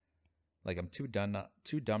Like I'm too dumb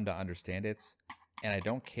to understand it, and I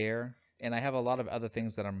don't care. And I have a lot of other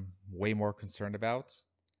things that I'm way more concerned about.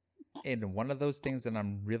 And one of those things that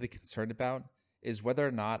I'm really concerned about is whether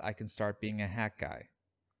or not I can start being a hat guy.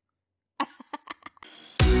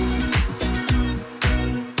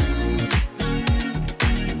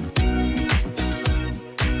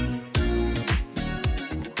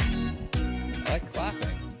 I like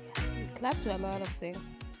clapping, You clap to a lot of things.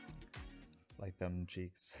 like them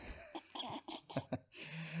cheeks.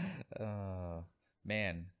 uh,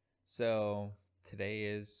 man. So today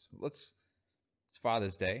is it's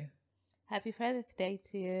Father's Day. Happy Father's Day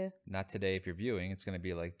to you. Not today if you're viewing. It's going to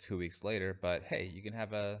be like 2 weeks later. But hey, you can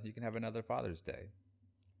have another Father's Day.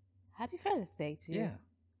 Happy Father's Day to you. Yeah,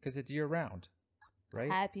 because it's year round, right?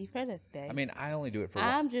 Happy Father's Day. I mean, I only do it for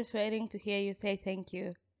I'm just waiting to hear you say thank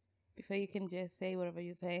you before you can just say whatever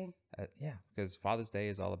you're saying. yeah, because Father's Day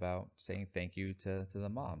is all about saying thank you to the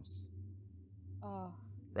moms, Oh,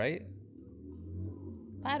 right?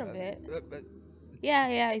 part of it. But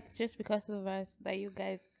Yeah, it's just because of us that you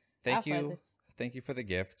guys thank are you, fathers. thank you for the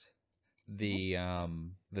gift, the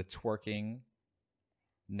twerking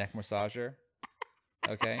neck massager,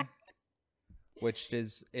 okay. Which did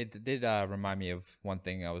remind me of one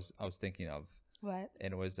thing I was thinking of, What?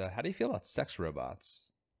 and it was how do you feel about sex robots?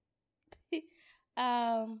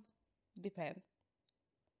 Depends.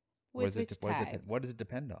 What Which type? what does it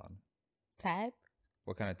depend on? Type?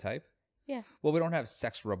 What kind of type? Yeah. Well, we don't have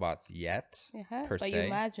sex robots yet, per But se. you're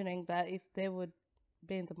imagining that if they would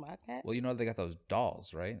be in the market? Well, they got those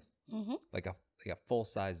dolls, right? Mm-hmm. Like full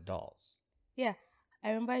size dolls. Yeah. I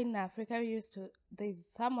remember in Africa, there's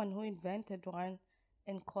someone who invented one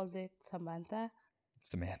and called it Samantha.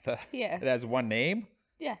 Samantha. Yeah. It has one name.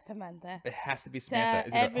 Yeah, Samantha. It has to be Samantha.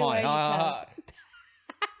 Is it everywhere you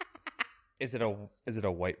go. Is it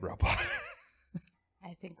a white robot?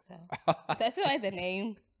 I think so. That's why the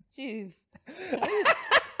name. Jeez.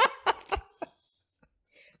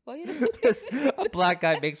 What you doing? A black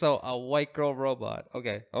guy makes a white girl robot.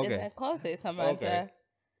 Okay. And Okay. then calls it Samantha. Okay.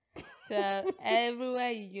 So everywhere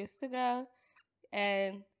you used to go,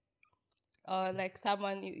 and or like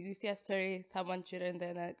someone you see a story, someone cheated, and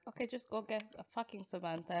they're like, okay, just go get a fucking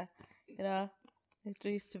Samantha. You know, it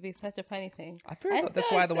used to be such a funny thing. I feel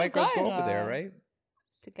that's why the white girls go over there, right?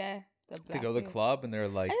 To get the They black go to the people. club and they're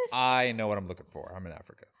like, I know what I'm looking for. I'm in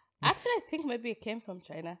Africa. Actually, I think maybe it came from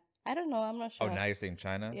China. I don't know. I'm not sure. Oh, now you're saying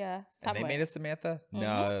China? Yeah, And somewhere. they made a Samantha?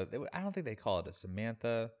 No, I don't think they call it a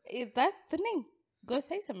Samantha. That's the name. Go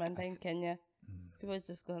say Samantha in Kenya. People are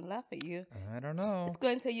just gonna laugh at you. I don't know. It's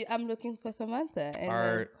going to say you. I'm looking for Samantha. And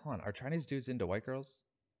Are Chinese dudes into white girls?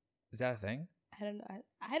 Is that a thing? I don't know.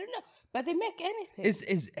 I don't know. But they make anything.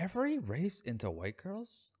 Is every race into white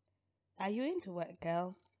girls? Are you into white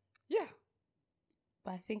girls? Yeah.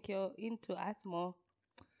 But I think you're into us more.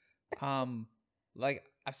 Like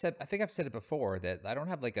I think I've said it before that I don't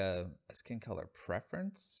have like a skin color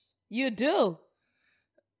preference. You do.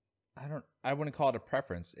 I wouldn't call it a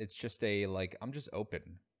preference. It's just I'm just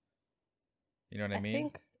open. You know what I mean?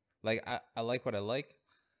 Think, like I like what I like.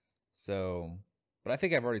 So, but I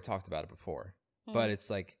think I've already talked about it before. But it's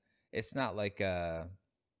like it's not like I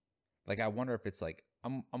wonder if it's like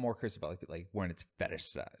I'm more curious about like when it's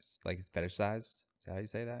fetishized. Like it's fetishized. Is that how you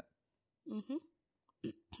say that? Mm-hmm.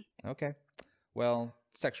 Okay. Well,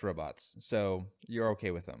 sex robots. So you're okay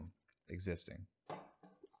with them existing?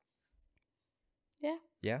 Yeah.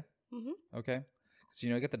 Yeah? Mm-hmm. Okay. So,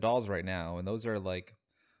 you get the dolls right now, and those are like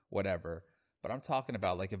whatever. But I'm talking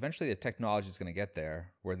about like eventually the technology is going to get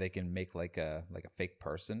there where they can make like a fake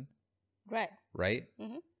person. Right. Right?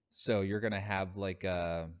 Mm-hmm. So you're going to have like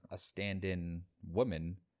a stand-in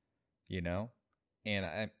woman,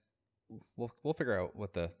 and we'll figure out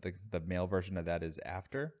what the male version of that is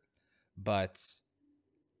after. But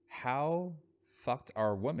how fucked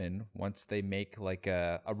are women once they make like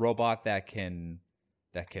a robot that can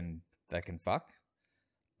fuck?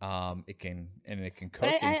 It can cook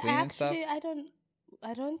and clean and stuff.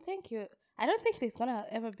 I don't think there's gonna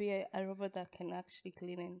ever be a robot that can actually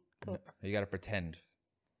clean and cook. No, you got to pretend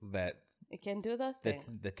that It can do those things.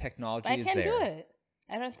 the technology But is I can there. do it.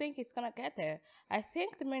 I don't think it's gonna get there. I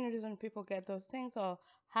think the main reason people get those things or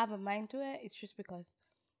have a mind to it, it's just because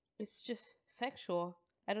it's just sexual.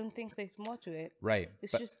 I don't think there's more to it. Right.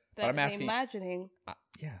 It's but, just but that I'm they're asking, imagining.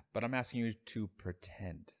 yeah, but I'm asking you to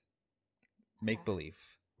pretend, make believe.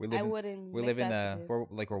 We I wouldn't. We make live in that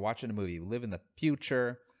the we're watching a movie. We live in the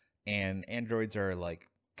future, and androids are like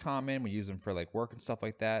common. We use them for like work and stuff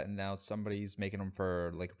like that. And now somebody's making them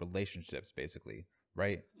for like relationships, basically,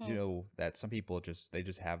 right? You know that some people just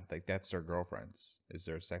have like that's their girlfriends, is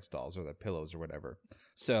their sex dolls or their pillows or whatever.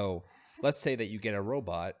 So let's say that you get a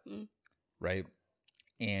robot, Mm. right?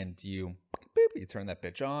 And you turn that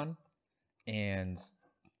bitch on, and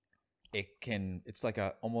it's like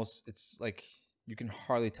it's like you can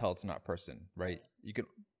hardly tell it's not a person, right? You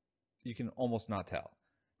can almost not tell,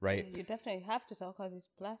 right? You definitely have to tell because it's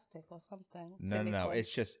plastic or something. No. Silicone.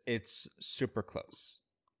 It's super close,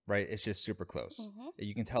 right? It's just super close. Mhm.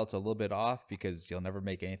 You can tell it's a little bit off because you'll never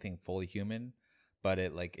make anything fully human, but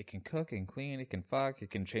it can cook and clean, it can fuck, it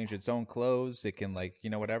can change its own clothes, it can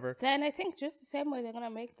whatever. Then I think just the same way they're gonna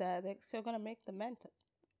make they're still gonna make the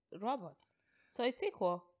robots. So it's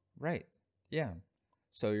equal. Right. Yeah.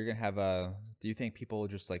 So you're gonna have do you think people will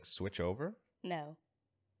just like switch over? No.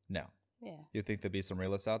 No. Yeah. You think there'll be some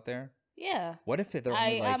realists out there? Yeah. What if they're I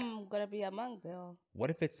only like am gonna be among them. what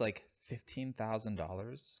if it's like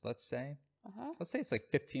 $15,000, let's say? Uh-huh. Let's say it's like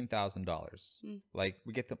 $15,000. Mm. Like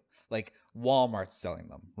we get them, like Walmart's selling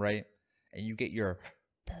them, right? And you get your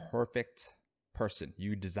perfect person.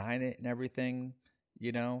 You design it and everything.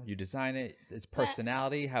 You design it, its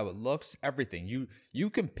personality, how it looks, everything. You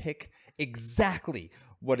can pick exactly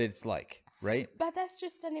what it's like, right? But that's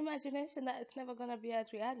just an imagination that it's never gonna be a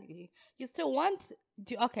reality. You still want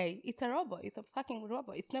okay, it's a robot. It's a fucking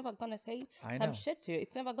robot. It's never gonna say I some know. shit to you.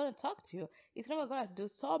 It's never gonna talk to you. It's never gonna do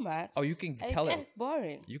so much. Oh, you can and tell it it. gets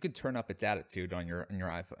boring. You could turn up its attitude on your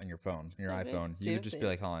iPhone, on your phone, on your So very iPhone. You could just be stupid.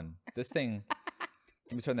 like, "Hold on, this thing.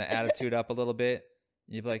 Let me turn the attitude up a little bit."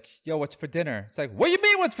 You'd be like, "Yo, what's for dinner?" It's like, "What do you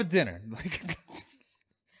mean, what's for dinner?" Like,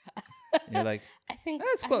 and you're like, I think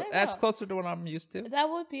 "That's I close. don't That's know. closer to what I'm used to." That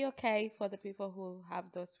would be okay for the people who have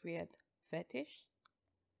those weird fetish.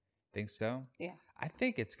 Think so? Yeah. I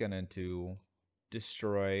think it's going to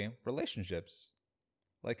destroy relationships,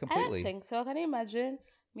 like I completely. don't think so. Can you imagine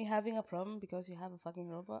me having a problem because you have a fucking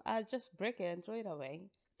robot? I'll just break it and throw it away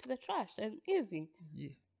to the trash and easy.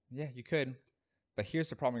 Yeah, you could. But here's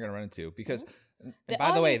the problem you're going to run into because, and The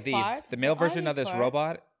by the way, only part- the male the version only of this part-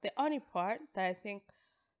 robot, The only part that I think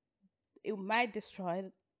it might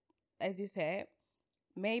destroy, as you say,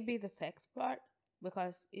 maybe the sex part,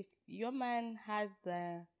 because if your man has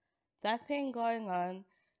that thing going on,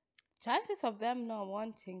 chances of them not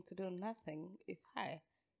wanting to do nothing is high,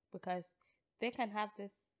 because they can have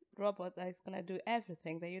this robot that is gonna do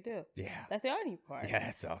everything that you do. yeah, That's the only part. yeah,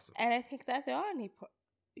 that's awesome. And I think that's the only part.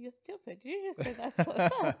 You're stupid. You just said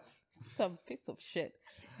that's some piece of shit.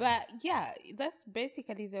 But yeah, that's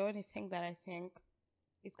basically the only thing that I think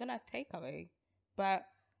is gonna take away. But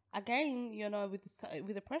again,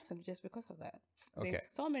 with the person, just because of that, Okay. there's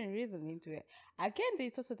so many reasons into it. Again,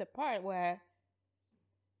 there's also the part where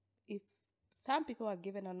if some people are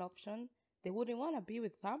given an option, they wouldn't want to be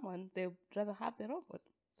with someone. They'd rather have the robot.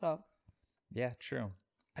 So Yeah, true.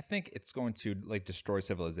 I think it's going to like destroy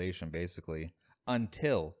civilization basically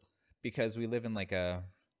because we live in like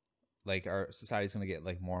our society's going to get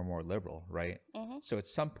like more and more liberal, right? mhm, So at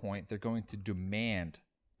some point they're going to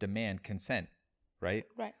demand consent, right?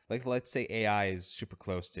 right. Like let's say AI is super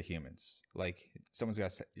close to humans. Like someone's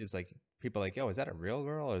got is like people are like, "Yo, is that a real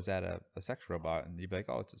girl or is that a sex robot?" And you'd be like,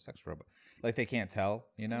 "Oh, it's a sex robot." Like they can't tell,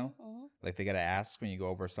 Mhm. Like they got to ask when you go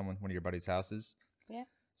over one of your buddy's houses. Yeah.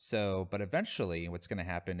 So, but eventually what's going to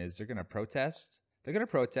happen is they're going to protest. They're going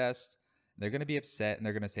to protest. They're going to be upset and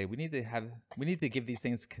they're going to say, we need to give these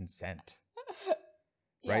things consent,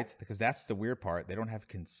 Yeah, right? Because that's the weird part. They don't have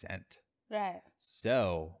consent. right.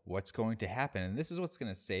 So what's going to happen, and this is what's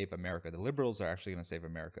going to save America. The liberals are actually going to save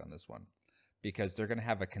America on this one because they're going to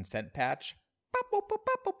have a consent patch. Boop, boop, boop,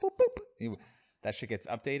 boop, boop, boop, boop. That shit gets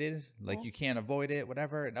updated. Like you can't avoid it,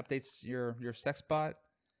 whatever. It updates your sex bot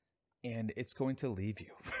and it's going to leave you.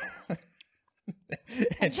 and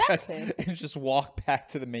Exactly. just walk back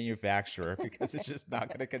to the manufacturer because it's just not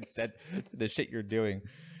going to consent to the shit you're doing.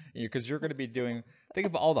 Because you're going to be doing, think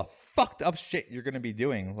of all the fucked up shit you're going to be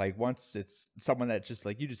doing. Like once it's someone that just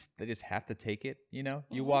like, they just have to take it,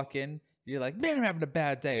 You walk in, you're like, man, I'm having a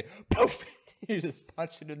bad day. Poof! You just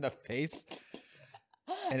punch it in the face.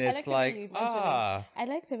 And it's the way you like, imagine I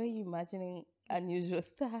like the way you're imagining unusual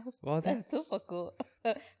stuff. Well, that's that's- super cool.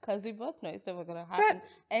 Because we both know it's never gonna happen.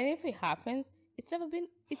 And if it happens, it's never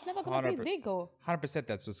gonna be 100%. legal. 100%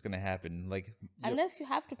 that's what's going to happen. Like, Unless you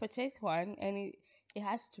have to purchase one and it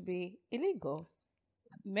has to be illegal.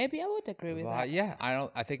 Maybe I would agree with that. yeah,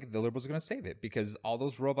 I think the liberals are going to save it because all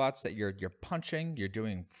those robots that you're punching, you're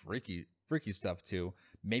doing freaky stuff to.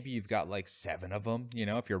 Maybe you've got like 7 of them,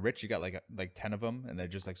 If you're rich, you got like 10 of them and they're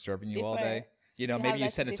just like serving you all day. Different- Maybe have, you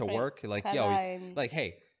like, send it to different work like, color yo, and like,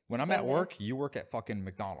 hey, when I'm at work, wellness. you work at fucking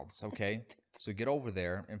McDonald's, okay? So get over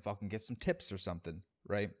there and fucking get some tips or something,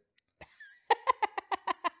 right?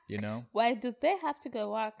 You know, Why do they have to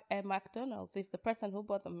go work at McDonald's if the person who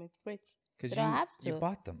bought them is rich? They because don't have you to.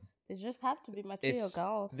 bought them. They just have to be material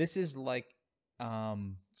girls. This is like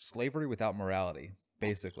slavery without morality,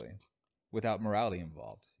 basically, without morality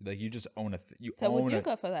involved. Like you just own would you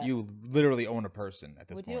go for that? You literally own a person at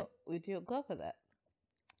this point. Would you go for that?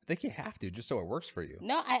 I think you have to just so it works for you.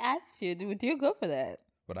 No, I asked you. Would you go for that?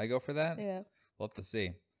 Would I go for that? Yeah. We'll have to see.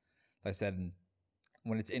 Like I said,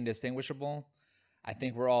 when it's indistinguishable, I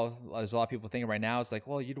think there's a lot of people thinking right now, it's like,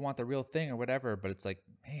 well, you'd want the real thing or whatever, but it's like,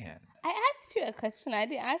 man. I asked you a question. I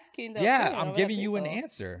didn't ask you in the Yeah, opinion I'm of giving other you an people.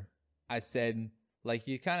 answer. I said, like,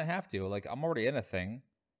 you kind of have to. Like, I'm already in a thing,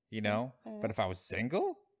 you know? But if I was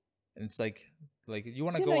single, and it's like you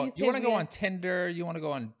want to go on, you want to go on Tinder, you want to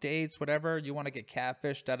go on dates, whatever, you want to get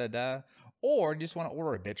catfish, or you just want to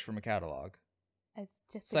order a bitch from a catalog.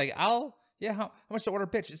 It's like, how much to order a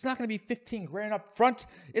bitch? It's not going to be 15 grand up front.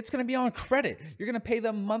 It's going to be on credit. You're going to pay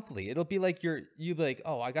them monthly. It'll be like you'll be like,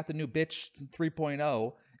 oh, I got the new bitch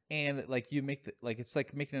 3.0. And like you make it's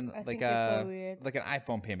like making like an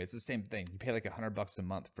iPhone payment. It's the same thing. You pay like $100 a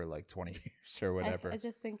month for like 20 years or whatever. I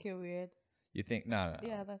just think you're weird. You think no.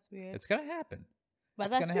 Yeah, that's weird. It's gonna happen. But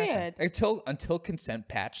that's weird. Until consent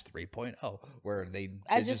patch 3.0, where they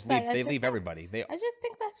just leave everybody. I just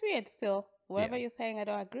think that's weird. Still, whatever you're saying, I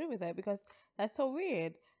don't agree with it because that's so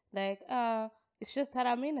weird. Like, it's just that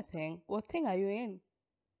I'm in a thing. What thing are you in?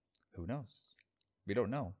 Who knows? We don't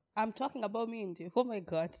know. I'm talking about me and you. Oh my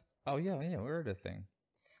god. Oh yeah, we're at a thing.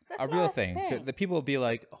 That's a real thing. The people will be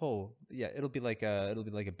like, oh yeah, it'll be like a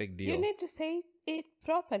big deal. You need to say it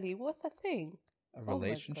properly. What's the thing? A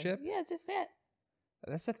relationship? Yeah, just say it.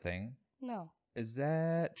 That's a thing. No. Is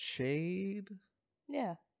that shade?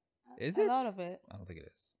 Yeah. Is it? A lot of it. I don't think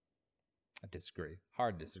it is. I disagree.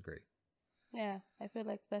 Hard disagree. Yeah, I feel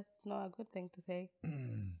like that's not a good thing to say.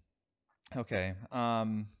 Okay.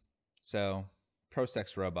 So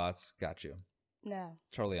pro-sex robots, got you. No.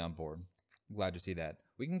 Totally on board. I'm glad to see that.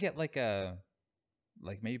 We can get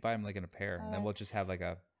maybe buy them like in a pair, and then we'll just have a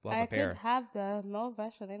pair. I could have the male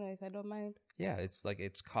version anyways. I don't mind. Yeah, it's like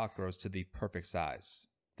its cock grows to the perfect size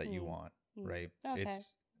that you want, right? Okay.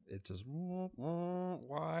 It's just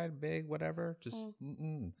wide, big, whatever. Just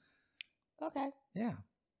okay. Yeah,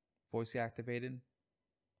 voice activated.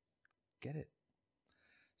 Get it.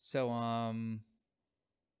 So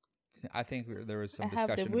I think there was some discussion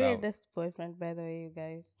about. I have the weirdest boyfriend, by the way, you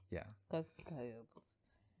guys. Yeah. Because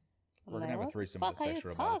we're gonna have a threesome with a sex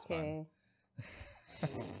robot. It's fine.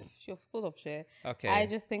 You're full of shit. Okay. I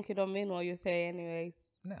just think you don't mean what you say, anyways.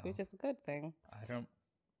 No. Which is a good thing.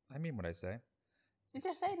 I mean what I say. You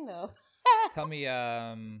just say no. Tell me,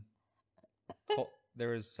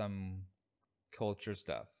 there is some culture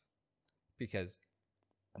stuff because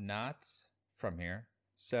not from here.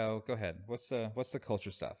 So go ahead. What's the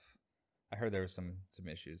culture stuff? I heard there was some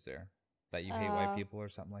issues there that you hate white people or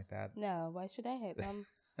something like that. No, why should I hate them?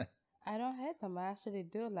 I don't hate them. I actually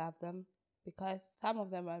do love them because some of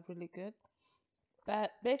them are really good. But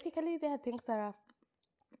basically, there are things that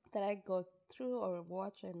I go through or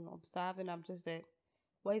watch and observe, and I'm just like,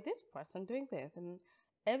 why is this person doing this? And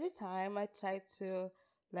every time I try to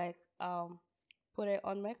put it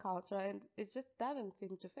on my culture, and it just doesn't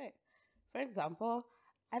seem to fit. For example,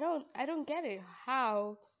 I don't get it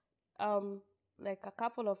how a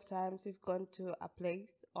couple of times you've gone to a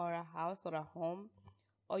place or a house or a home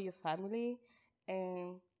or your family,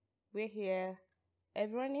 and we're here,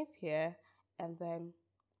 everyone is here, and then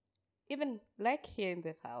even like here in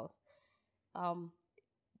this house,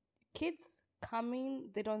 kids come in,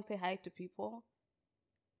 they don't say hi to people,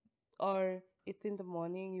 or it's in the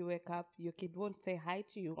morning, you wake up, your kid won't say hi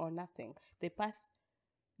to you or nothing. They pass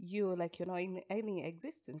you like you're not in any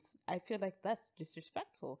existence. I feel like that's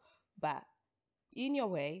disrespectful, but in your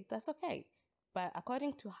way, that's okay. But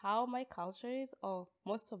according to how my culture is, or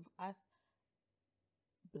most of us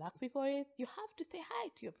Black people is, you have to say hi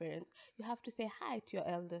to your parents. You have to say hi to your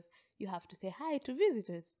elders. You have to say hi to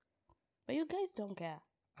visitors. But you guys don't care.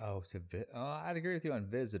 Oh, so I'd agree with you on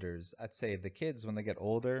visitors. I'd say the kids, when they get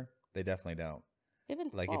older, they definitely don't. Even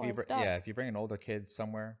like if you bring an older kid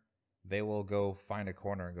somewhere, they will go find a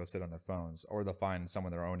corner and go sit on their phones, or they'll find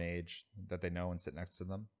someone their own age that they know and sit next to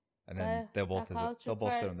them, and then they'll both sit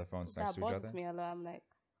on their phones next to each other. That bothers me a lot. I'm like,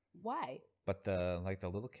 why? But the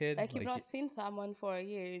little kid, like you've not seen someone for a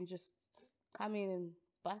year and just come in and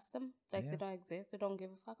bust them like they don't exist. They don't give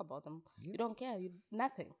a fuck about them. You don't care.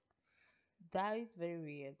 Nothing. That is very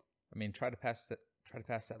weird. I mean, try to pass that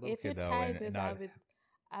little if kid though, and do that with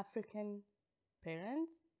African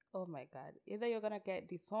parents. Oh my God! Either you're gonna get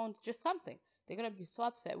disowned, just something. They're gonna be so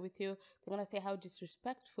upset with you. They're gonna say how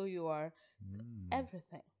disrespectful you are.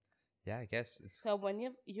 Everything. Yeah, I guess it's So when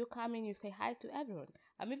you come in, you say hi to everyone.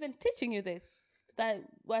 I'm even teaching you this. So that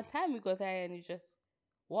one time you go there and you just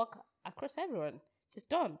walk across everyone. It's just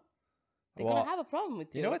done. They're well. gonna have a problem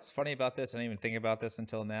with you. You know what's funny about this? I didn't even think about this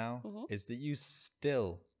until now. Mhm. Is that you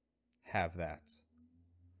still have that?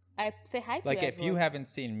 I say hi to Like if everyone. you haven't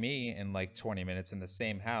seen me in like 20 minutes in the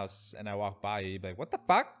same house, and I walk by you, you'd be like, "What the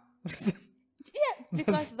fuck?" Yeah,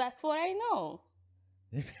 because that's what I know.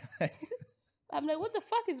 You'd be like- I'm like, what the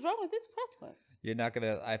fuck is wrong with this person? You're not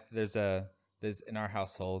gonna. There's in our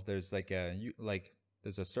household. There's like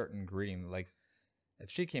there's a certain greeting. Like if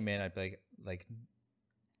she came in, I'd be like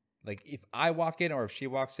if I walk in or if she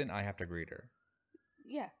walks in, I have to greet her.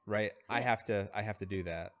 Yeah. Right? Yeah. I have to do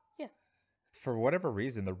that. Yes. For whatever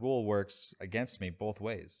reason, the rule works against me both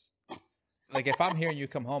ways. Like if I'm here and you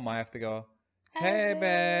come home, I have to go, "Hey,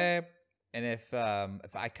 babe." And if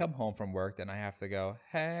I come home from work, then I have to go,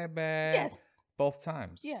 "Hey, babe." Yes. Both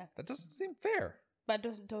times. Yeah. That doesn't seem fair. But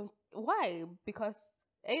don't why? Because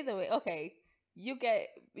either way, okay, you get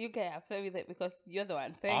upset with it because you're the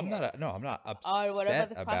one saying I'm not or whatever upset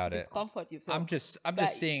the fuck about it. discomfort you feel. I'm just But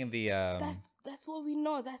seeing the that's what we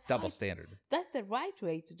know. That's double how standard. That's the right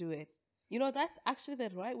way to do it. You know, that's actually the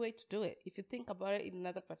right way to do it. If you think about it in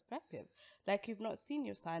another perspective, like you've not seen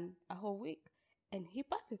your son a whole week, and he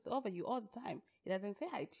passes over you all the time. He doesn't say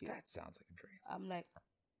hi to you. That sounds like a dream. I'm like,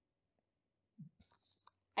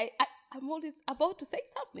 I'm always about to say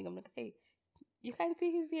something. I'm like, hey, you can't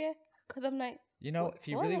see he's here, because I'm like, You know, if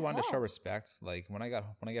you what really the wanted to show hell? respect, like when I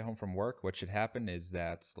get home from work, what should happen is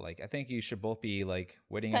that like I think you should both be like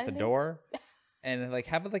waiting at the Standing? door and like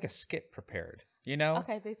have like a skit prepared. You know?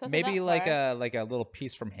 Okay, they sorted Maybe that like part. a little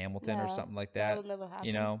piece from Hamilton or No, something like that that. will never happen.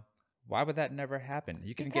 You know? Why would that never happen?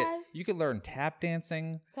 You can Because- you could learn tap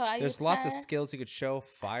dancing. So are There's you lots of trying- skills you could show.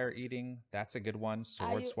 Fire eating, that's a good one.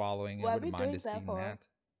 Sword you- swallowing, what I are we wouldn't mind doing to that seeing for? that.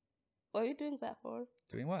 What are you doing that for?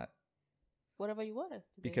 Doing what? Whatever you want us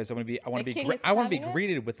to do. Because I want to be king is I want to be having it?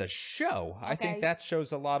 greeted with a show. I think Okay. that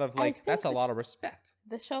shows a lot of I like think that's a the lot of respect.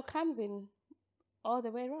 the show comes in all the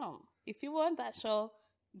way around. If you want that show,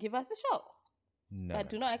 give us the show. No, But no,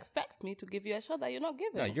 do not expect me to give you a show that you're not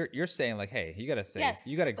giving. no, you're saying like, hey, you gotta say, Yes,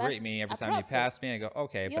 you gotta greet that's me every time you appropriate. pass me. And I go,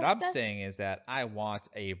 okay, but Yes, I'm that's- saying is that I want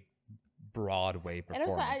a Broadway and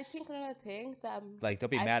performance. also, I think another thing that like, don't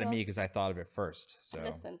be I mad at feel- me because I thought of it first. So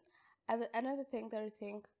Listen, another thing that I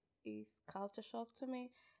think is culture shock to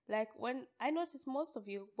me. Like when I notice most of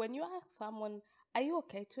you, when you ask someone, "Are you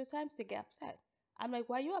okay?" 2 times they get upset. I'm like,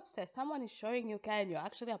 "Why are you upset? Someone is showing you care and you're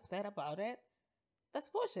actually upset about it. That's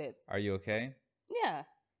bullshit." are you okay? Yeah,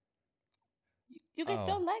 you guys Oh.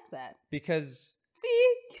 don't like that. Because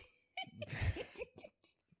See,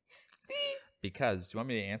 see, because do you want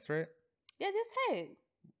me to answer it? yeah, just hey.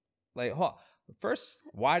 Like, hold on. First,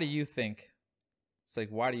 why do you think? It's like,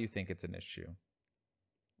 why do you think it's an issue?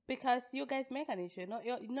 Because you guys make an issue,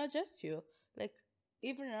 not just you. Like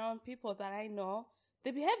even around people that I know,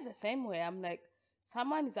 they behave the same way. I'm like,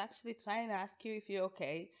 someone is actually trying to ask you if you're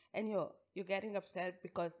okay, and you're getting upset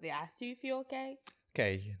because they asked you if you're okay.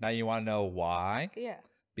 Okay, now you want to know why? Yeah.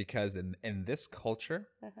 Because in this culture,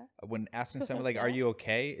 Uh-huh. when asking someone like, "Are you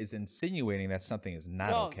okay?" is insinuating that something is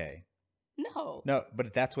not Wrong. okay. No. No,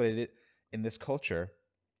 but that's what it is in this culture.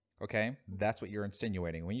 Okay, that's what you're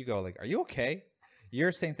insinuating when you go like, "Are you okay?"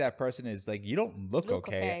 You're saying that person is like, "You don't look Look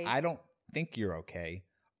okay. okay. I don't think you're okay.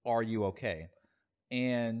 Are you okay?"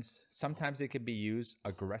 And sometimes it can be used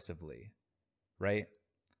aggressively, right?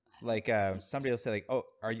 Like somebody will say like, "Oh,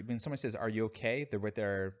 are you?" When someone says, "Are you okay?" What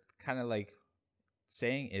they're kind of like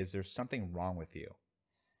saying is, "There's something wrong with you."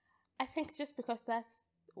 I think just because that's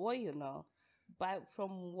what you know. But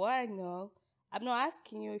from what I know, I'm not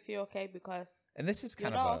asking you if you're okay because And this is you're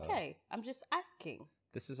kind of not a, okay. I'm just asking.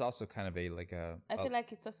 This is also kind of a like a. I feel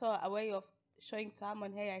like it's also a way of showing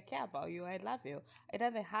someone, hey, I care about you, I love you. It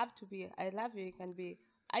doesn't have to be, I love you. It can be,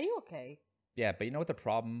 are you okay? Yeah, but you know what the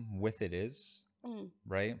problem with it is, Mm.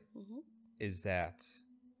 right? Mm-hmm. Is that,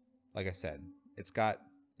 like I said, it's got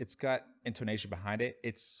intonation behind it.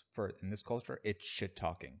 It's for in this culture, it's shit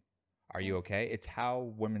talking. Are you okay? It's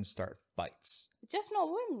how women start fights. Just not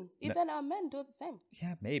women. Even our men do the same.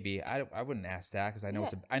 Yeah, maybe I wouldn't ask that because I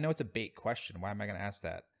know it's a bait question. Why am I going to ask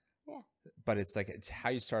that? Yeah. But it's like it's how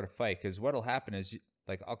you start a fight because what'll happen is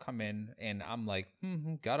like I'll come in and I'm like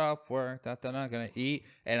got off work, not gonna eat,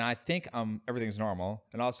 and I think everything's normal,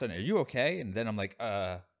 and all of a sudden, are you okay? And then I'm like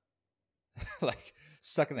like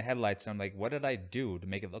stuck in the headlights, and I'm like, what did I do to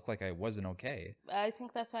make it look like I wasn't okay? I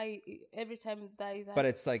think that's why every time that is asked, But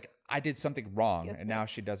it's like I did something wrong, Excuse and me. now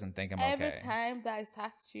she doesn't think I'm every okay. time that is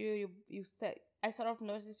asked you said, I sort of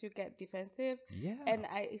notice you get defensive. Yeah. And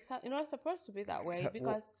you're not supposed to be that way Well-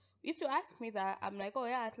 because if you ask me that, I'm like, oh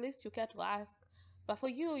yeah, at least you care to ask. But for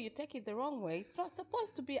you, you take it the wrong way. It's not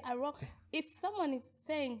supposed to be a wrong. If someone is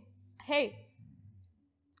saying, "Hey,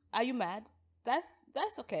 are you mad?" That's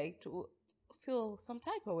okay to feel some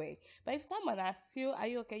type of way. But if someone asks you, "Are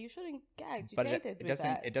you okay?" You shouldn't get But agitated it with doesn't.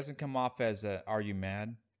 that. It doesn't come off as a, "Are you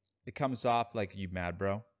mad?" It comes off like, "You mad,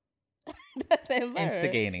 bro?" Doesn't matter.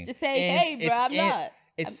 Instigating. Just say, And "Hey, bro, I'm not.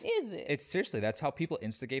 It's I'm easy." it's seriously, that's how people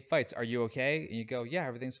instigate fights. "Are you okay?" And you go, "Yeah,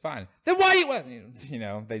 everything's fine." Then why you? You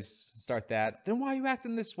know, they start that. Then why are you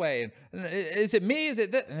acting this way? And is it me? Is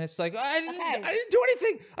it that? And it's like, Okay. I didn't do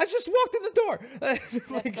anything. I just walked in the door.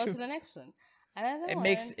 Let's Like, go to the next one. Another it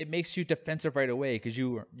one. makes you defensive right away because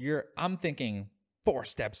you're. I'm thinking 4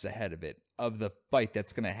 steps ahead of the fight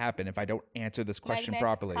that's gonna happen if I don't answer this question my next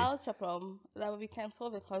properly. culture problem that we can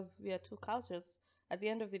solve because we are two cultures. At the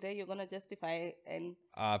end of the day, you're gonna justify it, and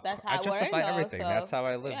that's how I justify we're in law, everything. so, That's how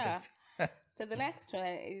I live. yeah. So the next one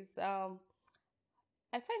is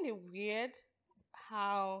I find it weird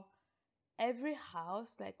how every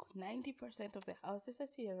house, like 90% of the houses I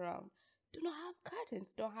see around, do not have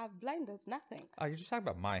curtains, don't have blinders, nothing. Oh, you're just talking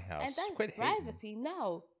about my house. And that's Quit hating. privacy.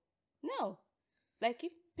 No. Like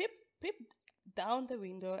if peep down the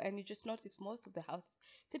window and you just notice most of the houses,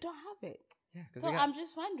 they don't have it. Yeah, So I'm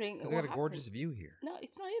just wondering. because I got a gorgeous view here. No,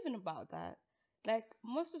 it's not even about that. Like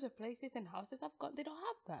most of the places and houses I've got, they don't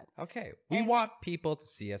have that. Okay, we And- want people to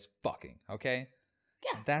see us fucking. Okay,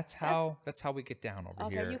 Yeah. that's how we get down over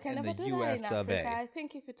Okay, here you can in never the do U.S. that in of Africa. A. I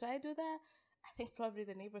think if you try to do that, I think probably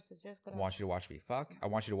the neighbors are just I gonna. want you to watch me fuck. I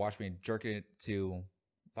want you to watch me jerking it to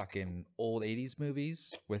fucking old 80s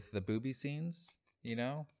movies with the booby scenes. You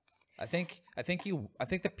know, I think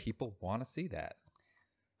the people want to see that.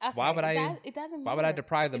 Okay, Why would I- It doesn't. Why would I matter.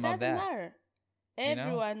 deprive them It of doesn't that? matter. You know?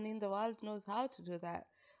 Everyone in the world knows how to do that,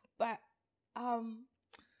 but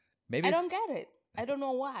Maybe I it's don't get it. I don't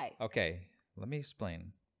know why. okay. Let me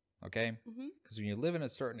explain. Okay, Hmm. because when you live in a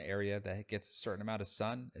certain area that gets a certain amount of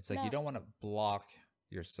sun, it's like you No. don't want to block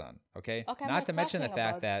your sun. Okay, Okay, I'm not not to mention the talking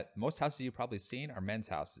fact about- that most houses you've probably seen are men's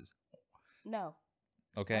houses. No.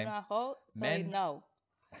 Okay, I'm not a hoe, so Men- no.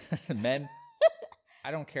 men.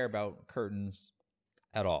 I don't care about curtains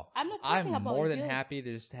at all. I'm not talking I'm about more than you. happy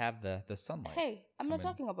to just have the sunlight. Hey, I'm not come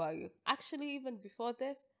in. talking about you. Actually, even before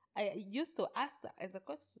this, I used to ask that as a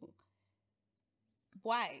question.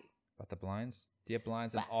 Why? About the blinds? Do you have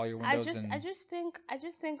blinds on But all your windows? I just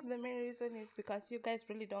think the main reason is because you guys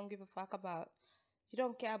really don't give a fuck about. You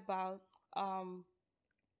don't care about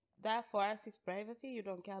that. For us is privacy. You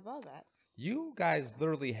don't care about that. You guys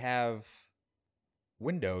literally have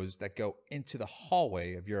windows that go into the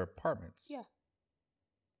hallway of your apartments. Yeah.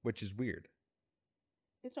 Which is weird.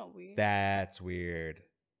 It's not weird. That's weird.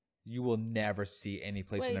 You will never see any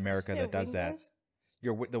place Wait, in America did you that say does that.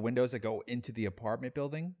 windows? The windows that go into the apartment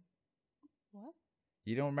building. What?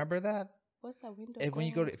 You don't remember that? What's a window? If when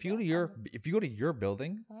you going go to into if you go to the your apartment? if you go to your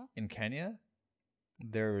building Huh? in Kenya,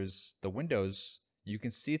 there's the windows. You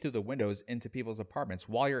can see through the windows into people's apartments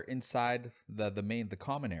while you're inside the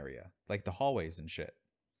common area, like the hallways and shit.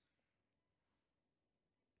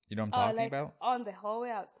 You know what I'm talking like about? on the hallway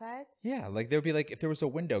outside. Yeah, like there'd be like if there was a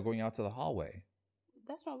window going out to the hallway.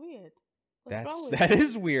 That's not weird. What's wrong with That that?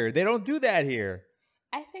 is weird. They don't do that here.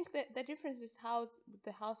 I think that the difference is how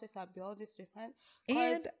the houses are built is different.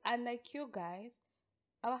 Because unlike you guys,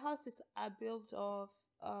 our houses are built of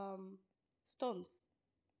stones.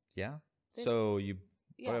 Yeah. They- So you,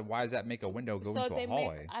 Yeah. why does that make a window go So into they a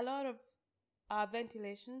hallway? make a lot of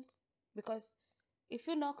ventilations because if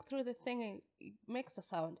you knock through this thing, it makes a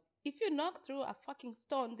sound. If you knock through a fucking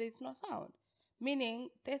stone, there's no sound. Meaning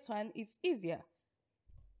this one is easier.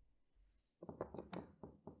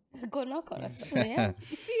 Go knock on a stone, yeah?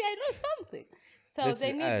 You see, I know something. So This they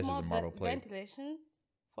is- need this is more a marble plate. ventilation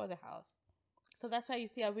for the house. So that's why you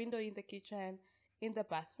see a window in the kitchen, in the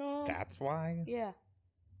bathroom. That's why. Yeah.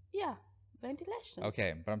 Yeah. Ventilation.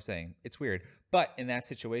 Okay, but I'm saying it's weird. But in that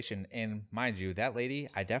situation, and mind you, that lady,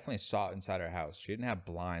 I definitely saw inside her house. She didn't have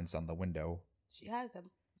blinds on the window. She has them.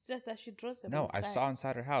 It's just that she draws them. No, I inside. saw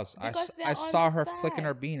inside her house. Because they're I on saw the her flicking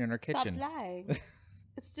her side. bean in her kitchen. Stop lying.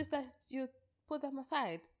 It's just that you put them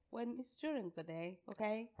aside when it's during the day,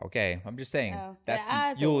 okay? Okay, I'm just saying Oh, that's there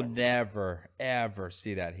are the you'll ones. never ever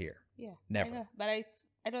see that here. Yeah. Never. I know, but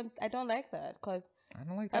I don't like that because I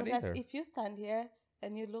don't like that sometimes either. if you stand here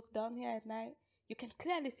and you look down here at night, you can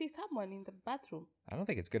clearly see someone in the bathroom. I don't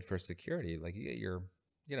think it's good for security. Like you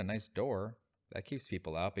get a nice door that keeps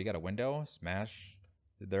people out, but you got a window, smash,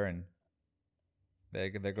 they're in. There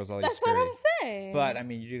goes all your That's what security. I'm saying. But I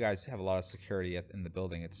mean, you guys have a lot of security in the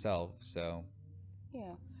building itself, so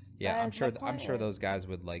yeah. yeah, I'm But sure. my I'm point sure is- those guys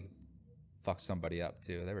would like fuck somebody up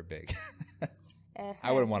too. They were big. I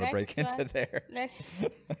Uh-huh. wouldn't want to Next break into one. there. Next.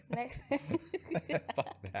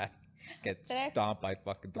 Fuck that. Just get Next. stomped by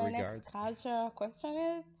fucking My three next guards. cultural question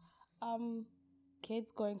is,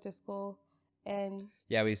 kids going to school, and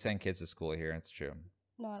Yeah, we send kids to school here. It's true.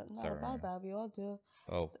 not Sorry. about that. We all do.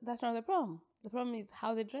 Oh, That's not the problem. The problem is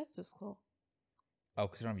how they dress to school.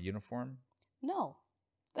 because they don't have a uniform. No,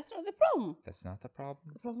 that's not the problem. That's not the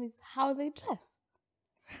problem. The problem is how they dress.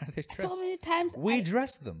 How do they dress? So many times We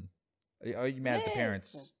dress them. Are you mad at the Listen.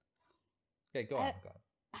 parents? Okay, go on. Go on.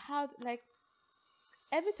 how like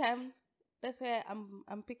every time, let's say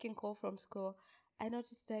I'm picking call from school, I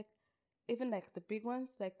notice like even like the big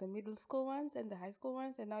ones, like the middle school ones and the high school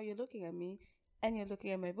ones, and now you're looking at me and you're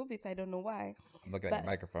looking at my boobies. I don't know why. I'm looking at your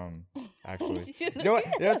microphone. Actually, You should you know what?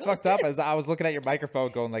 look You know what's fucked up? Is I was looking at your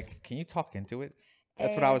microphone, going like, "Can you talk into it?"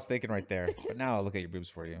 That's what I was thinking right there. But now I'll look at your boobs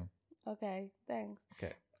for you. Okay, thanks.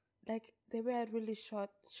 Okay. Like they wear really short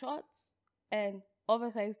shorts and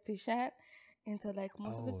oversized t-shirt, and so like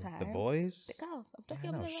most of the time, the boys. the girls. I'm Yeah, talking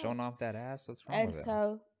I know, about the girls. showing off that ass. What's wrong And with it?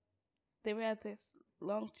 so they wear this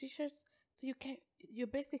long t-shirts, so you're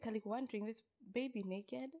basically wondering this baby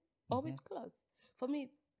naked or with clothes. For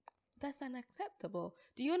me, that's unacceptable.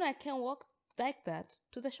 Do you know I can walk like that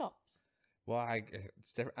to the shops? Well,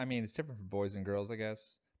 it's different. I mean, it's different for boys and girls, I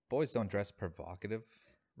guess. Boys don't dress provocative,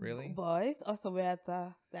 really. Boys also wear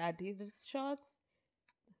the Adidas shorts,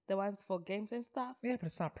 the ones for games and stuff. Yeah, but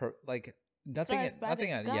it's not nothing. as bad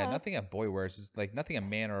as Nothing girls. a boy wears is like nothing a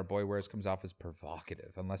man or a boy wears comes off as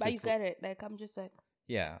provocative, unless But you it's get it. Like I'm just like,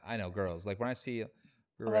 yeah. I know girls. Like when I see,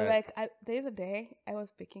 we were or at- like there's a day I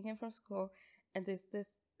was picking him from school, and there's this.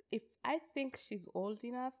 If I think she's old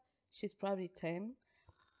enough, she's probably 10,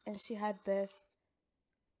 and she had this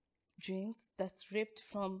jeans that's ripped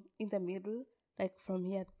from in the middle, like from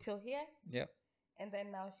here till here, Yep. and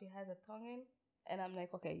then now she has a tongue in, and I'm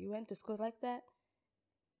like, okay, you went to school like that?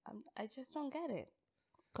 I just don't get it,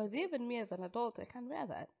 because even me as an adult, I can't wear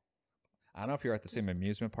that. I don't know if you were at the same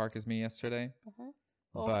amusement park as me yesterday,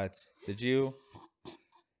 Oh. but did you?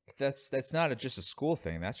 That's not just a school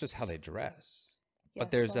thing. That's just how they dress. Yeah,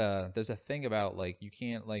 But there's so- a thing about like you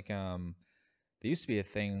can't like there used to be a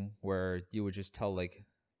thing where you would just tell like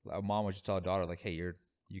a mom would just tell a daughter like, hey,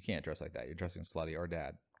 you can't dress like that. You're dressing slutty, or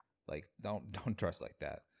dad, like don't dress like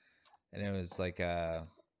that. And it was like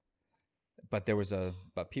but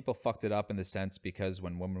people fucked it up in the sense because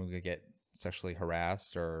when women would get sexually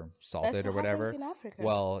harassed or assaulted That's or what happens whatever. in Africa.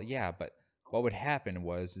 Well, yeah, but what would happen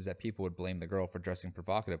is that people would blame the girl for dressing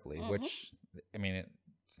provocatively, which I mean,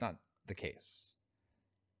 it's not the case.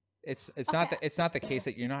 It's not the case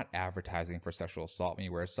that you're not advertising for sexual assault when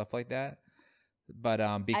you wear stuff like that. But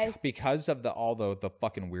because of all the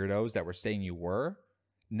fucking weirdos that were saying you were,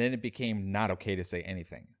 then it became not okay to say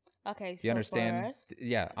anything. Okay, You so understand? for us,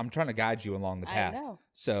 Yeah, I'm trying to guide you along the I path. know.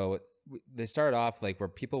 So they started off like where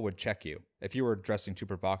people would check you. If you were dressing too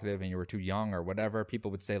provocative and you were too young or whatever,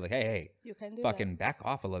 people would say like, hey, you can do fucking back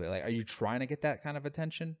off a little bit. Like, are you trying to get that kind of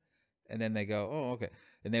attention? And then they go, oh, okay.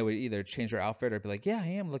 And they would either change their outfit or be like, yeah, I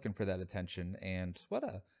am looking for that attention. And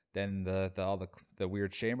then all the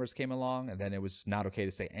weird shamers came along, and then it was not okay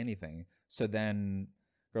to say anything. So then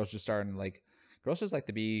girls just like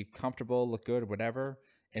to be comfortable, look good, whatever.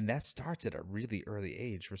 And that starts at a really early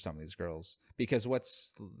age for some of these girls. Because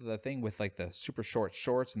what's the thing with like the super short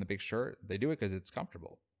shorts and the big shirt? They do it because it's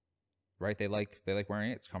comfortable, right? They like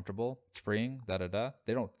wearing it. It's comfortable. It's freeing. Da da da.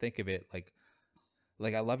 They don't think of it like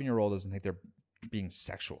an 11-year-old doesn't think they're being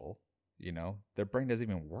sexual. You know, their brain doesn't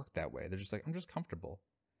even work that way. They're just like, I'm just comfortable.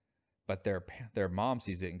 But their mom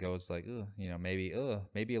sees it and goes like, ugh, you know, maybe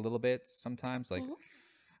a little bit sometimes. Like,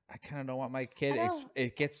 I kind of don't want my kid.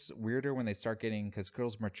 It gets weirder when they start getting, because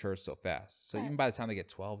girls mature so fast. So even by the time they get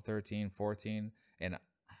 12, 13, 14, and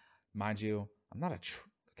mind you, I'm not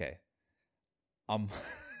okay.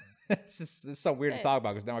 This is so weird to talk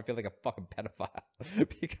about because now I feel like a fucking pedophile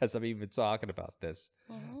because I'm even talking about this.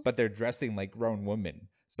 But they're dressing like grown women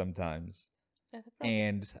sometimes. That's a problem.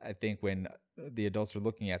 And I think when the adults are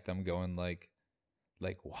looking at them going like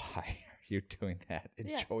why are you doing that?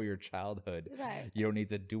 Enjoy your childhood. Right. You don't need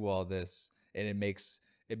to do all this. And it makes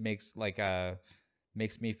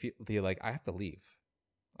me feel like I have to leave.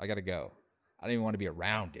 I got to go. I don't even want to be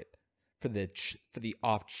around it for the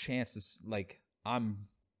off chances like I'm,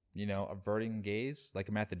 you know, averting gaze, like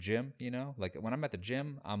I'm at the gym, you know, like when I'm at the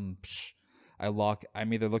gym, I'm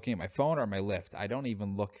either looking at my phone or my lift. I don't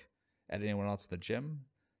even look at anyone else at the gym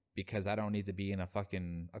because I don't need to be in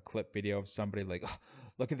a clip video of somebody like, oh,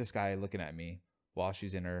 look at this guy looking at me while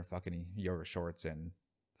she's in her fucking yoga shorts and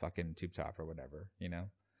fucking tube top or whatever, you know?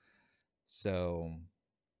 So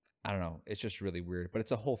I don't know. It's just really weird. But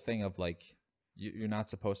it's a whole thing of like you're not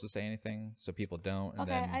supposed to say anything, so people don't, and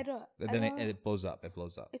Okay, then it blows up. It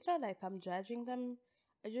blows up. It's not like I'm judging them.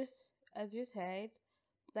 I just, as you said,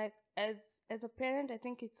 like as a parent, I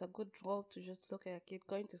think it's a good role to just look at a kid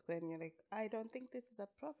going to school and you're like, I don't think this is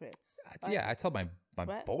appropriate. Yeah, I tell my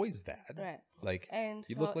right? boys that. Right. Like, And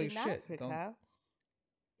you so look like in shit. Africa,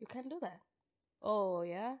 you can do that. Oh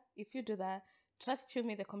yeah, if you do that, trust you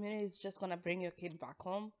me, the community is just gonna bring your kid back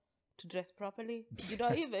home to dress properly. You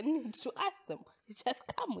don't even need to ask them. You just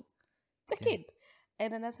come with the kid.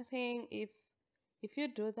 And another thing, if you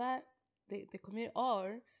do that, the community,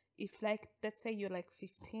 or if like let's say you're like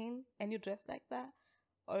 15 and you dress like that,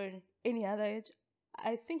 or any other age,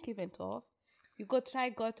 I think even 12, you go to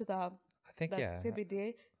the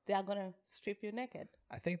CBD, they are gonna strip you naked.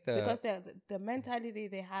 I think because the mentality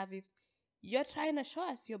they have is, you're trying to show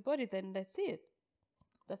us your body, then let's see it.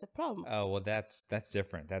 That's a problem. Oh well, that's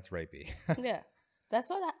different. That's rapey. Yeah, that's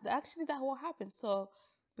what actually that what happened. So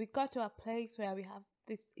we got to a place where we have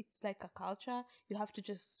this. It's like a culture. You have to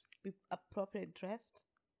just be appropriate dressed.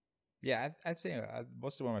 Yeah, I'd say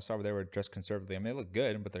most of the women I saw they were dressed conservatively. I mean, they look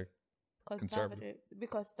good, but they're conservative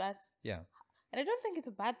because that's and I don't think it's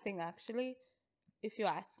a bad thing actually. If you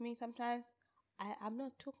ask me, sometimes I'm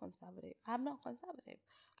not too conservative. I'm not conservative,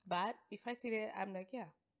 but if I see it, I'm like, yeah,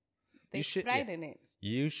 there's pride in it.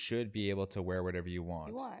 You should be able to wear whatever you want.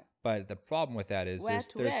 You want. But the problem with that is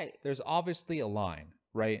there's obviously a line,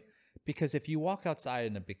 right? Because if you walk outside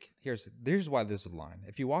in a here's why there's a line.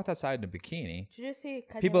 If you walked outside in a bikini, did you see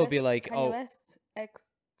people would be like, Kanye West's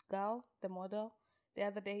ex-girl, the model, the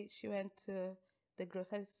other day she went to the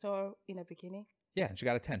grocery store in a bikini. Yeah, and she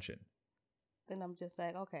got attention. Then I'm just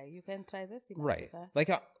like, okay, you can try this in right.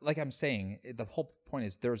 Africa. Like I'm saying, the whole point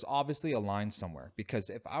is there's obviously a line somewhere. Because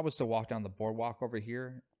if I was to walk down the boardwalk over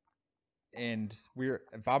here, and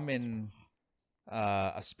if I'm in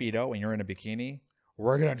a Speedo and you're in a bikini,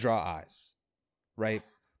 we're gonna draw eyes, right?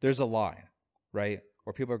 There's a line, right,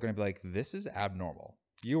 where people are gonna be like, "This is abnormal.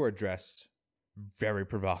 You are dressed very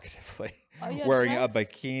provocatively, wearing a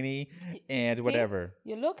bikini and whatever.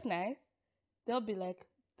 You look nice." They'll be like,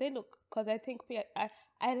 they look, because I think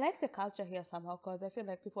I like the culture here somehow, because I feel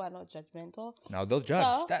like people are not judgmental. No, they'll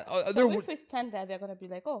judge. So if we stand there, they're gonna be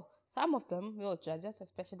like, oh, some of them will judge us,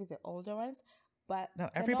 especially the older ones. But no,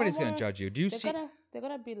 everybody's gonna judge you. Do you see? They're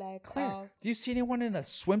gonna be like, Claire, do you see anyone in a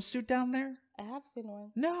swimsuit down there? I have seen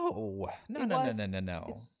one. No. It's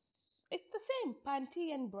the same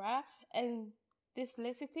panty and bra and this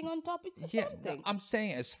lacy thing on top. It's the same thing. No, I'm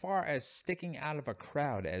saying as far as sticking out of a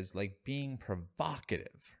crowd as like being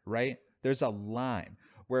provocative, right? There's a line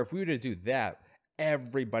where if we were to do that,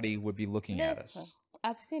 everybody would be looking at us.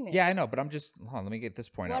 I've seen it. Yeah, I know, but I'm just, hold on, let me get this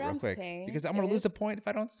point out real quick. Because I'm going to lose a point if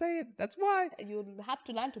I don't say it. That's why. You have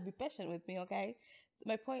to learn to be patient with me, okay?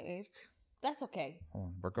 My point is, that's okay. Hold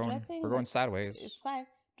on, we're going sideways. It's fine.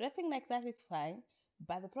 Dressing like that is fine.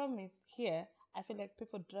 But the problem is here, I feel like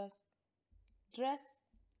people dress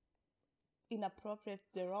inappropriate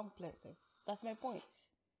the wrong places. That's my point.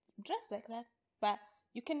 Dress like that, but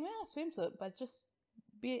you can wear a swimsuit, but just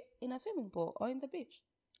be in a swimming pool or in the beach.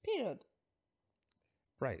 Period.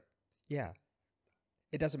 Right. Yeah.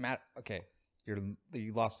 It doesn't matter. Okay. You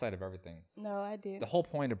lost sight of everything. No, I did. The whole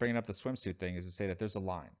point of bringing up the swimsuit thing is to say that there's a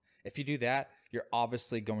line. If you do that, you're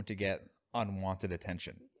obviously going to get unwanted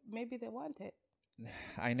attention. Maybe they want it.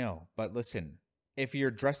 I know, but listen, if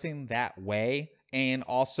you're dressing that way and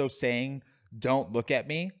also saying, don't look at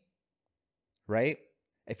me, right?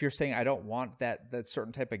 If you're saying, I don't want that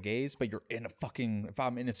certain type of gaze, but you're in if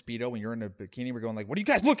I'm in a Speedo and you're in a bikini, we're going like, what are you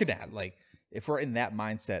guys looking at? Like, if we're in that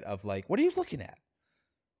mindset of like, what are you looking at?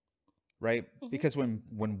 Right? Mm-hmm. Because when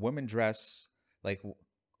women dress, like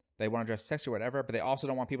they want to dress sexy or whatever, but they also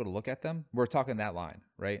don't want people to look at them. We're talking that line,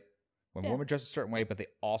 right? When women dress a certain way, but they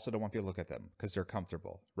also don't want people to look at them because they're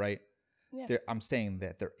comfortable, right? Yeah. I'm saying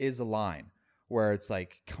that there is a line where it's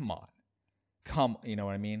like, come on, you know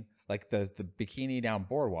what I mean? Like the bikini down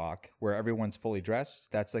boardwalk where everyone's fully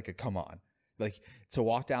dressed, that's like a come on. Like to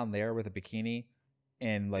walk down there with a bikini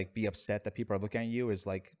and like be upset that people are looking at you is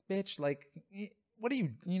like, bitch, like, what are you,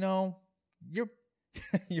 you're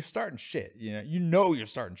starting shit, you're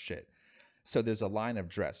starting shit. So there's a line of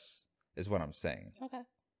dress is what I'm saying. Okay.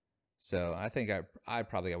 So I think I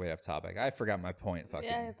probably got way off topic. I forgot my point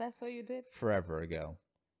Yeah, that's what you did. Forever ago.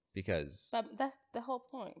 Because... But that's the whole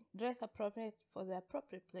point. Dress appropriate for the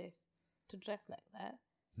appropriate place to dress like that.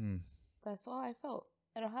 That's all I felt.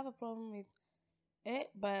 I don't have a problem with it,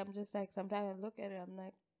 but I'm just like, sometimes I look at it, I'm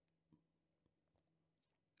like...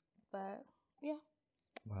 But, yeah.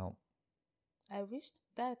 Well... I wish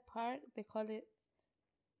that part, they call it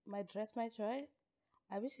my dress, my choice.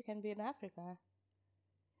 I wish it can be in Africa.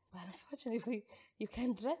 But unfortunately, you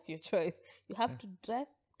can't dress your choice. You have to dress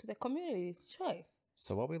to the community's choice.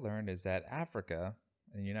 So what we learned is that Africa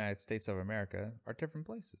and the United States of America are different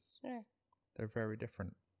places. Yeah. They're very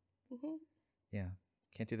different. Mm-hmm. Yeah.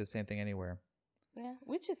 Can't do the same thing anywhere. Yeah,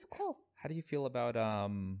 which is cool. How do you feel about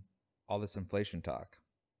all this inflation talk?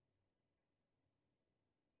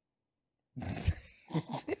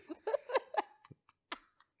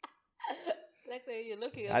 Like the way you're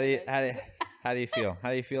looking at How do you me. how do you feel? How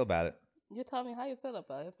do you feel about it? You tell me how you feel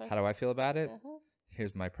about it first. How do I feel about it? Uh-huh.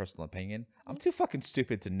 Here's my personal opinion. I'm too fucking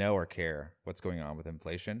stupid to know or care what's going on with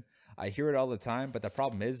inflation. I hear it all the time, but the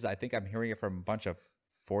problem is I think I'm hearing it from a bunch of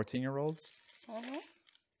 14-year-olds. Uh-huh.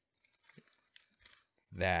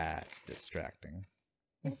 That's distracting.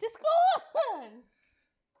 Just go on.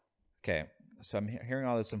 Okay, so I'm hearing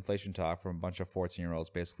all this inflation talk from a bunch of 14-year-olds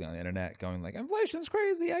basically on the internet going like, inflation's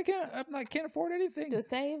crazy. I can't afford anything. Do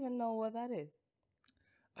they even know what that is?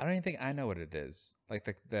 I don't even think I know what it is. Like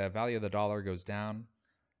the value of the dollar goes down.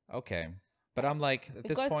 Okay. But I'm like, at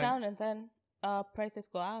this It goes point, down and then prices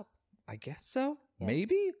go up. I guess so. Yeah.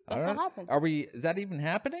 Maybe. That's what happens. Is that even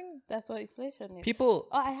happening? That's what inflation is. People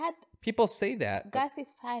I had say that. but gas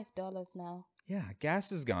is $5 now. yeah, gas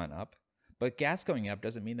has gone up. But gas going up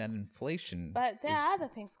doesn't mean that inflation. But there is, are other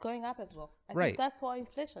things going up as well. I Right. think that's what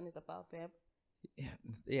inflation is about, babe.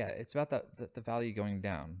 yeah, it's about the value going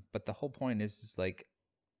down. But the whole point is like,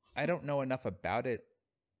 I don't know enough about it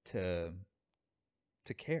to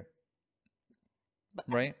care. But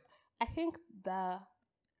Right? I think the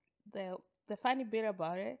funny bit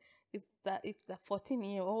about it is that it's the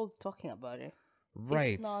 14-year-old talking about it.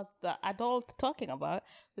 Right. It's not the adult talking about it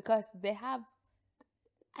because they have.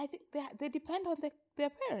 I think they depend on their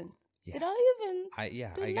parents. Yeah. They don't even.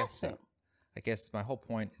 I guess so. I guess my whole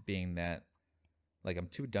point being that, like, I'm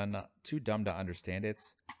too dumb to understand it,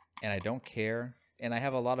 and I don't care, and I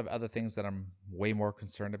have a lot of other things that I'm way more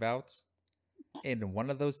concerned about. And one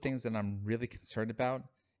of those things that I'm really concerned about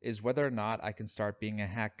is whether or not I can start being a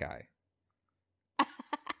hat guy.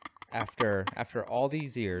 After all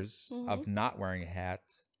these years of not wearing a hat,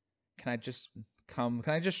 can I just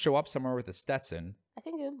show up somewhere with a Stetson? I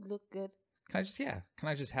think it would look good. Can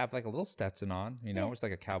I just have like a little Stetson on, Yeah. it's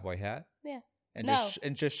like a cowboy hat. Yeah. And No.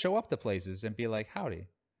 just show up to places and be like, howdy,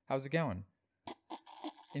 how's it going?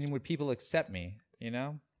 And would people accept me,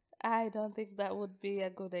 I don't think that would be a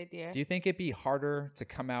good idea. Do you think it'd be harder to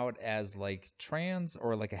come out as like trans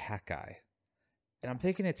or like a hat guy? And I'm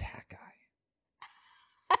thinking it's hat guy.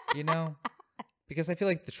 Because I feel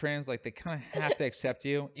like the trans, like, they kind of have to accept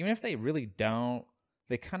you. Even if they really don't,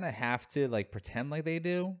 they kind of have to like pretend like they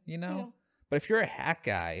do, Yeah. But if you're a hat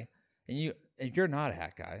guy and you're not a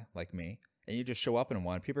hat guy like me and you just show up in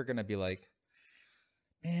one, people are going to be like,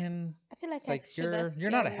 man, I feel like it's like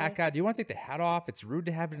you're not a hat guy. Do you want to take the hat off? It's rude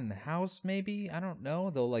to have it in the house. Maybe, I don't know.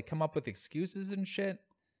 They'll like come up with excuses and shit.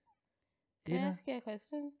 Can I ask you a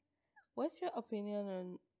question? What's your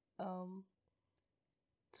opinion on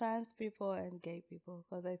trans people and gay people?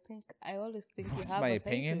 Because I always think What's you have my a say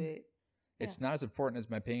opinion? to it. It's not as important as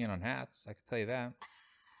my opinion on hats. I can tell you that.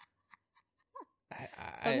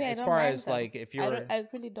 For me, I as don't far mind as them. like, if you're, I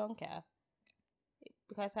really don't care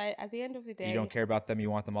because at the end of the day, you don't care about them,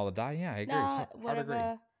 you want them all to die. Yeah, I agree. No, Hard to agree.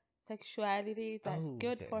 whatever sexuality that's Oh,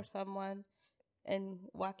 good okay. for someone and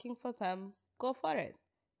working for them, go for it.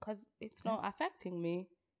 Because it's not affecting me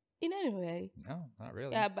in any way. No, not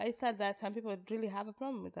really. Yeah, but it's sad that some people really have a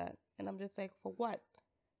problem with that. And I'm just like, for what?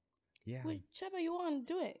 Yeah. Whichever you want,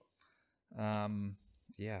 do it.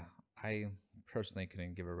 Yeah. I personally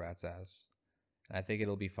couldn't give a rat's ass. And I think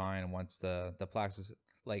it'll be fine once the plastic,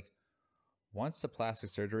 like, once the plastic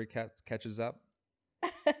surgery catches up.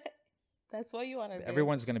 That's what you want to do.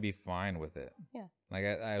 Everyone's going to be fine with it. Yeah. Like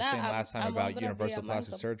I was Nah, saying last time I'm about gonna be universal among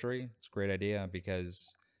plastic them. surgery. It's a great idea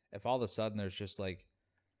because if all of a sudden there's just like,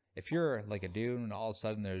 if you're like a dude and all of a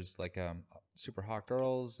sudden there's like super hot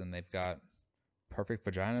girls and they've got perfect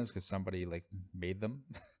vaginas because somebody like made them,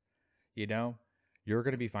 you're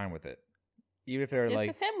going to be fine with it. Even if they're Just like,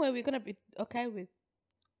 the same way we're going to be okay with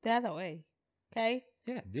the other way. Okay?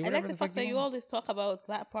 yeah, do I whatever like the fuck fact that you want. always talk about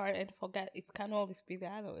that part and forget it can always be the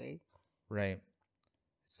other way. Right.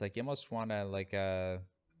 It's like you almost want to like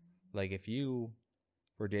if you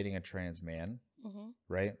were dating a trans man, Mm-hmm.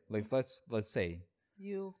 right? Like let's say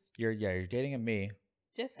You. you're dating a me,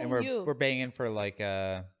 Just say and you. we're banging for like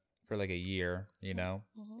a year, Mhm.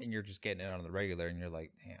 and you're just getting it on the regular, and you're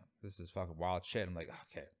like, damn, this is fucking wild shit. I'm like,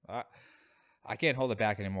 okay, I can't hold it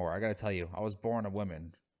back anymore. I gotta tell you, I was born a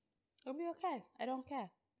woman. It'll be okay. I don't care.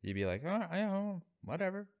 You'd be like, oh,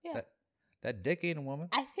 whatever. Yeah. That dick ain't a woman.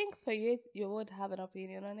 I think for you, you would have an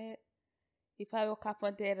opinion on it. If I woke up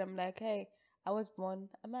one day and I'm like, hey, I was born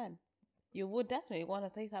a man, you would definitely want to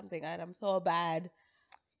say something, and I'm so bad.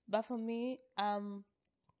 But for me, I'm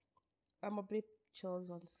a bit chilled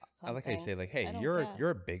on some I like how you say, things. like, hey, I don't you're care. you're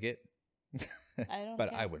a bigot. I don't But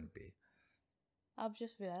care. I wouldn't be. I'll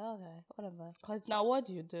just be like, okay, whatever. Because now what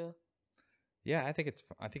do you do? Yeah, I think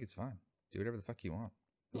it's fine. Do whatever the fuck you want.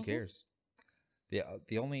 Who Mhm. cares?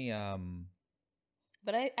 The only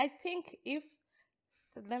But I think if,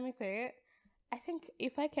 so let me say it, I think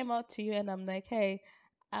if I came out to you and I'm like, hey,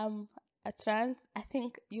 I'm a trans, I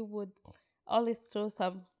think you would always throw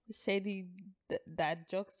some shady dad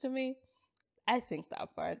jokes to me. I think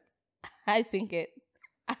that part. I think it.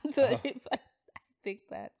 I'm sorry, but I think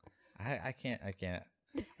that. I can't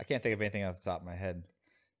think of anything off the top of my head.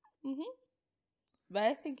 But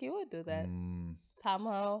I think you would do that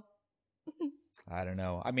somehow. I don't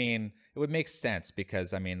know. I mean, it would make sense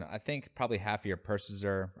because I mean, I think probably half of your purses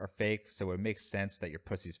are fake, so it would make sense that your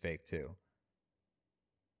pussy's fake too.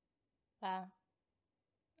 Ah,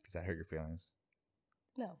 Does that hurt your feelings?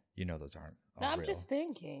 no. You know those aren't. No, I'm real. just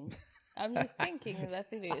thinking. I'm just thinking in that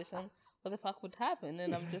situation, what the fuck would happen?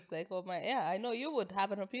 And I'm just like, oh my, yeah, I know you would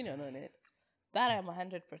have an opinion on it. That I'm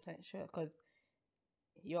 100% sure, because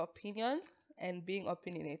your opinions and being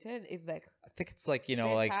opinionated is like, I think it's like, you know,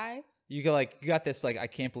 this like high. you got this like I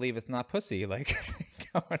can't believe it's not pussy like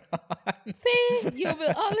going on. See, you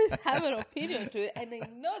will always have an opinion to it, and I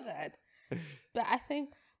know that. But I think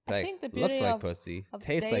the beauty looks like of pussy, of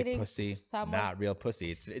tastes like dating pussy, someone- not real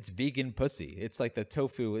pussy. It's vegan pussy. It's like the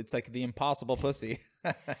tofu. It's like the impossible pussy.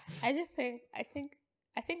 I just think I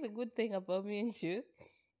think the good thing about me and you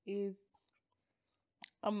is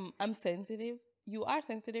I'm sensitive. You are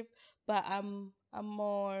sensitive, but I'm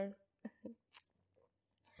more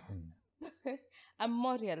I'm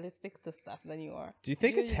more realistic to stuff than you are. Do you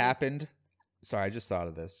think You it's just- happened? Sorry, I just thought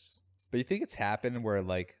of this. But you think it's happened where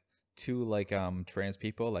like two like trans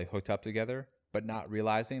people like hooked up together, but not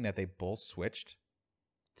realizing that they both switched,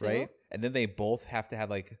 Two? right? And then they both have to have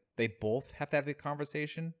the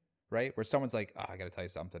conversation, right? Where someone's like, "Oh, I got to tell you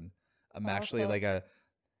something. I'm actually Also- like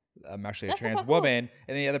I'm actually a That's trans super cool. woman,"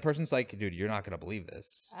 and the other person's like, "Dude, you're not gonna believe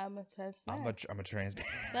this. I'm a trans I'm man. a trans man."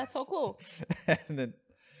 That's so cool. and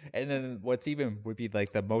then what's even would be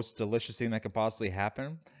like the most delicious thing that could possibly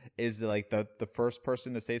happen is like the first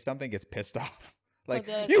person to say something gets pissed off. Like,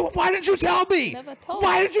 why didn't you tell me? Never told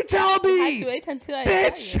Why me. did you tell You had me? to wait until I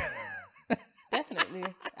Bitch! tell you. Definitely.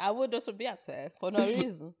 I would also be upset for no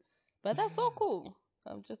reason. But that's so cool.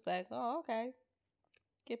 I'm just like, oh, okay.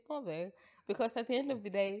 Keep moving. Because at the end of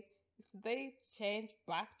the day, if they change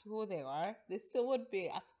back to who they are, they still would be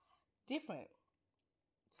different.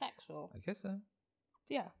 Sexual. I guess so.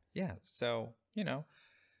 Yeah. Yeah. So, you know,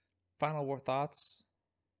 final thoughts.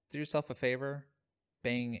 Do yourself a favor.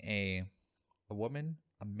 Bang a woman,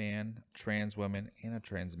 a man, a trans woman, and a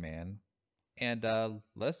trans man. And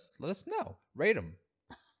let us know. Rate them.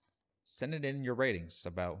 Send it in your ratings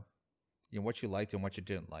about what you liked and what you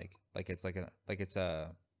didn't like. Like it's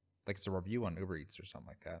a review on Uber Eats or something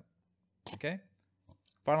like that. Okay.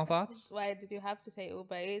 Final thoughts. Why did you have to say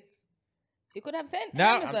Uber Eats? You could have said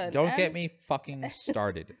No, Amazon. don't get me fucking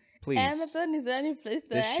started, please. Amazon is the only place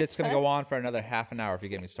that This I shit's gonna trust. go on for another half an hour if you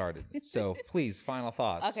get me started. So please, final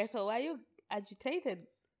thoughts. Okay, so why are you agitated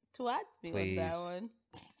towards me Please. on that one?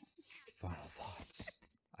 Final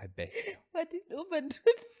thoughts. I beg you. What did Uber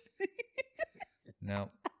do?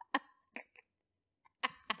 No.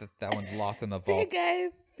 That one's locked in the See, vault. guys,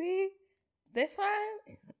 see? This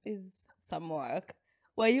one is some work.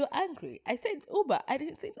 Were you angry? I said Uber. I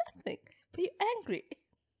didn't say nothing. But you're angry.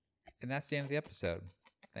 And that's the end of the episode.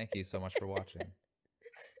 Thank you so much for watching.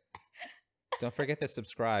 Don't forget to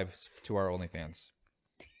subscribe to our OnlyFans.